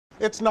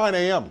It's 9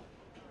 a.m.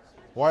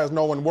 Why is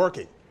no one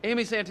working?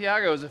 Amy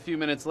Santiago is a few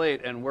minutes late,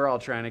 and we're all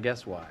trying to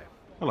guess why.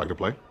 I like to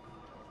play.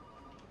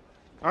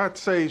 I'd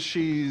say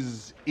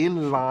she's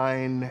in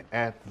line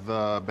at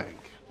the bank.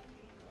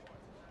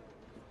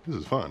 This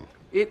is fun.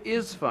 It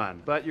is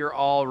fun, but you're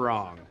all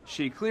wrong.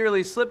 She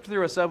clearly slipped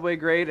through a subway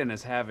grate and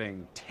is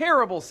having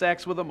terrible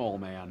sex with a mole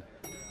man.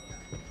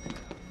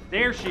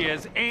 There she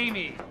is,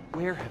 Amy.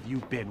 Where have you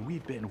been?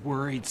 We've been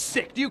worried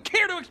sick. Do you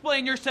care to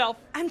explain yourself?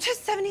 I'm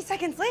just 70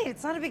 seconds late.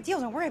 It's not a big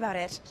deal. Don't worry about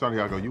it.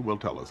 Santiago, you will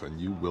tell us,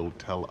 and you will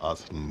tell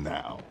us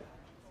now.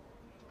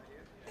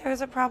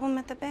 There's a problem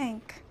at the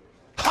bank.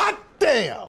 Hot damn!